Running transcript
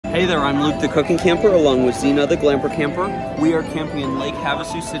Hey there, I'm Luke the Cookin camper along with Zena the Glamper camper. We are camping in Lake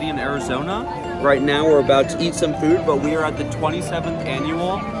Havasu City in Arizona. Right now we're about to eat some food, but we are at the 27th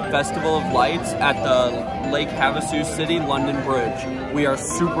annual Festival of Lights at the Lake Havasu City London Bridge. We are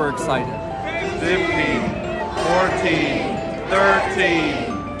super excited. 15, 14,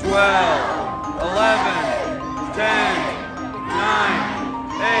 13, 12, 11, 10, 9,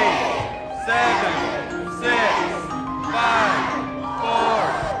 8, 7, 6, 5,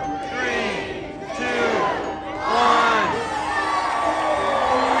 4, 3, 2, 1.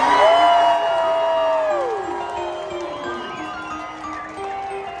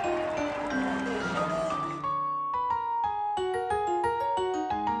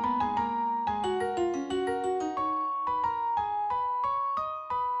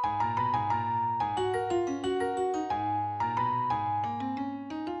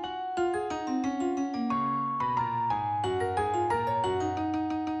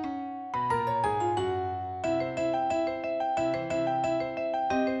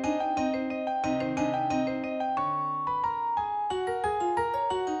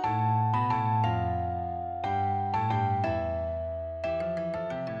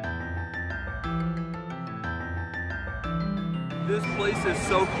 This place is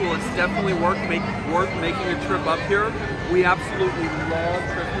so cool. It's definitely worth making a trip up here. We absolutely love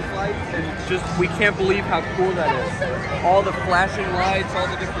Christmas lights, and it's just, we can't believe how cool that is. All the flashing lights, all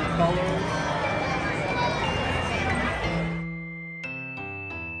the different colors.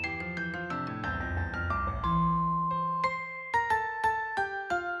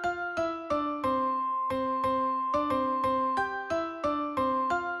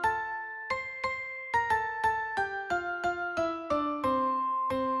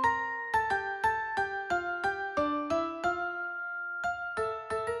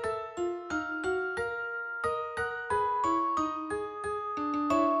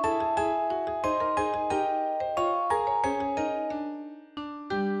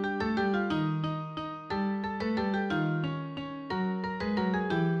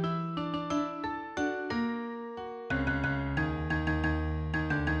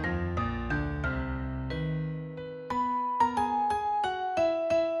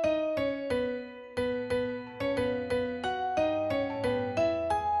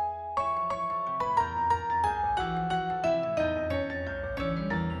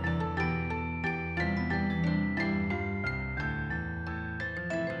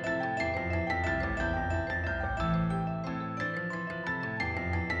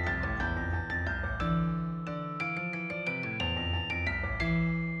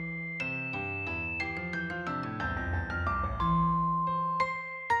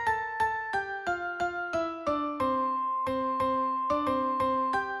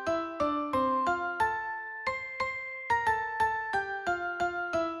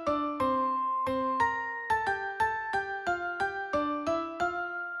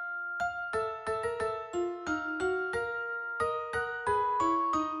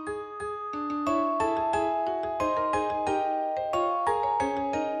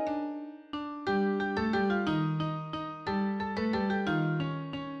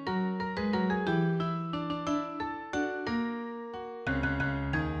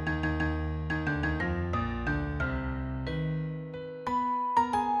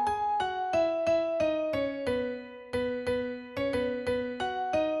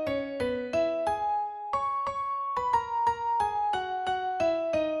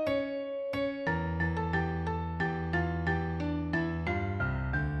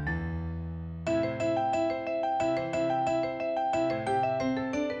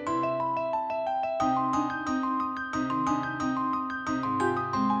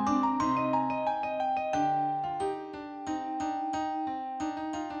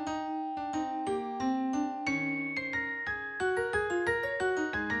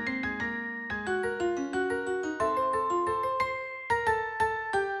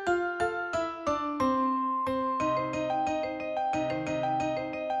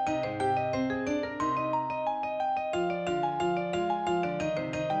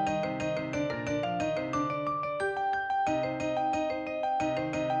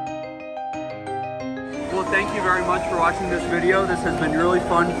 Well, thank you very much for watching this video. This has been really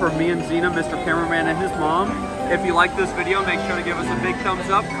fun for me and Zena, Mr. Cameraman, and his mom. If you like this video, make sure to give us a big thumbs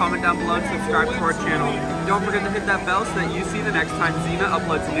up, comment down below, and subscribe to our channel. Don't forget to hit that bell so that you see the next time Zena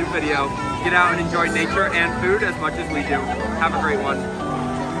uploads a new video. Get out and enjoy nature and food as much as we do. Have a great one.